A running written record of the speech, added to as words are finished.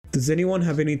Does anyone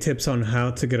have any tips on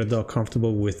how to get a dog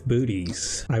comfortable with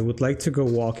Booties? I would like to go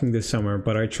walking this summer,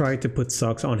 but I tried to put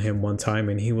socks on him one time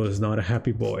and he was not a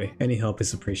happy boy. Any help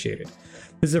is appreciated.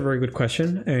 This is a very good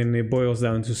question, and it boils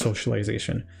down to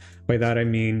socialization. By that I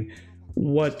mean,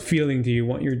 what feeling do you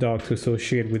want your dog to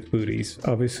associate with Booties?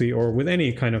 Obviously, or with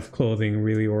any kind of clothing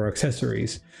really, or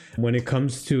accessories. When it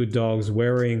comes to dogs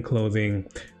wearing clothing,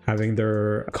 having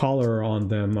their collar on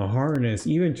them, a harness,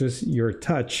 even just your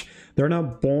touch, they're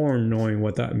not born knowing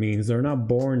what that means. They're not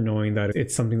born knowing that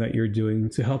it's something that you're doing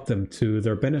to help them, to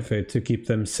their benefit, to keep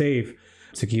them safe,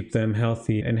 to keep them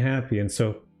healthy and happy. And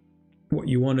so what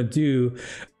you want to do,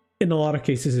 in a lot of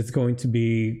cases, it's going to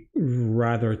be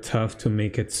rather tough to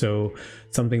make it so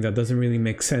something that doesn't really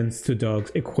make sense to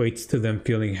dogs equates to them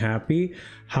feeling happy.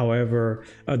 However,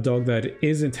 a dog that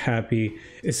isn't happy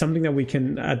is something that we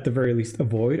can at the very least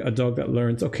avoid. A dog that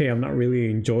learns, okay, I'm not really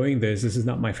enjoying this. This is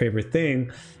not my favorite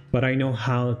thing, but I know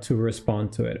how to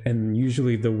respond to it. And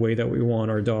usually the way that we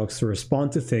want our dogs to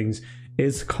respond to things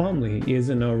is calmly, is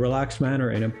in a relaxed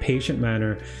manner, in a patient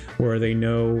manner, where they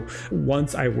know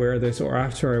once I wear this or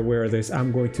after I wear this,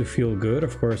 I'm going to feel good.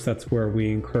 Of course, that's where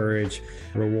we encourage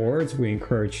rewards, we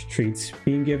encourage treats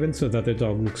being given so that the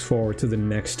dog looks forward to the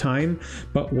next time.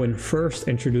 But when first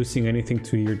introducing anything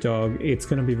to your dog, it's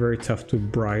going to be very tough to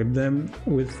bribe them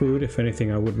with food. If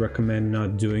anything, I would recommend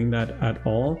not doing that at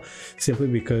all, simply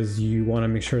because you want to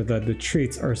make sure that the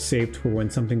treats are saved for when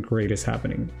something great is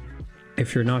happening.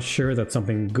 If you're not sure that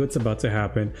something good's about to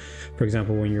happen, for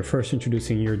example, when you're first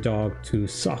introducing your dog to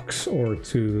socks or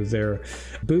to their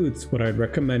boots, what I'd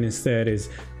recommend instead is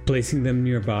placing them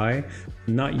nearby,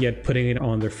 not yet putting it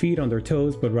on their feet, on their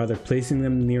toes, but rather placing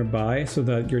them nearby so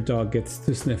that your dog gets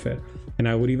to sniff it. And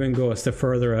I would even go a step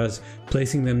further as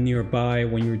placing them nearby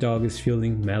when your dog is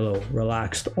feeling mellow,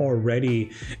 relaxed,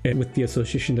 already with the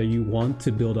association that you want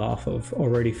to build off of,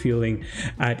 already feeling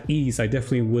at ease. I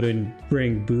definitely wouldn't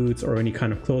bring boots or any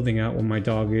kind of clothing out when my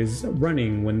dog is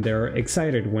running, when they're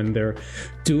excited, when they're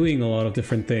doing a lot of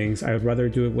different things. I would rather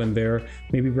do it when they're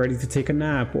maybe ready to take a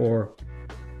nap or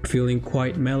feeling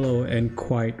quite mellow and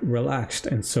quite relaxed.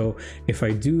 And so if I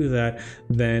do that,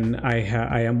 then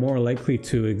I am more likely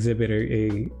to exhibit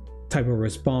a type of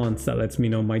response that lets me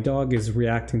know my dog is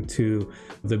reacting to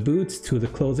the boots, to the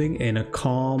clothing in a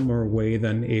calmer way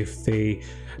than if they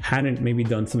hadn't maybe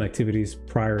done some activities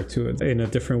prior to it, in a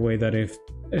different way than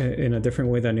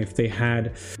if they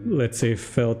had, let's say,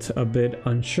 felt a bit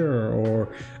unsure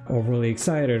or overly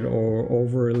excited or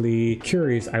overly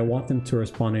curious. I want them to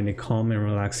respond in a calm and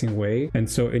relaxing way. And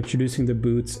so introducing the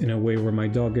boots in a way where my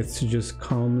dog gets to just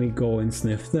calmly go and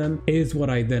sniff them is what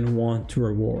I then want to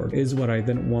reward, is what I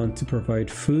then want to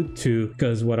provide food to,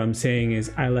 because what I'm saying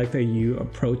is I like that you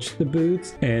approached the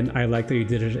boots and I like that you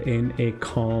did it in a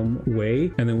calm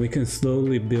way, and then we can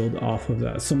slowly build off of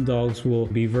that. Some dogs will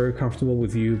be very comfortable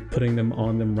with you putting them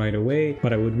on them right away,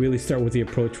 but I would really start with the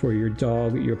approach where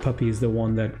your puppy is the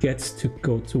one that gets to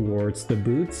go towards the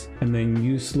boots, and then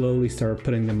you slowly start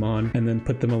putting them on and then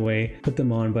put them away, put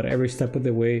them on. But every step of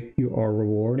the way you are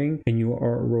rewarding, and you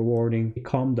are rewarding a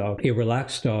calm dog, a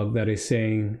relaxed dog that is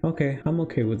saying, okay, I'm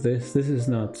okay with this is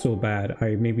not so bad.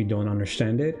 I maybe don't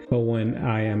understand it, but when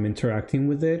I am interacting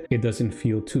with it, it doesn't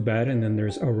feel too bad, and then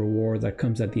there's a reward that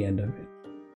comes at the end of it.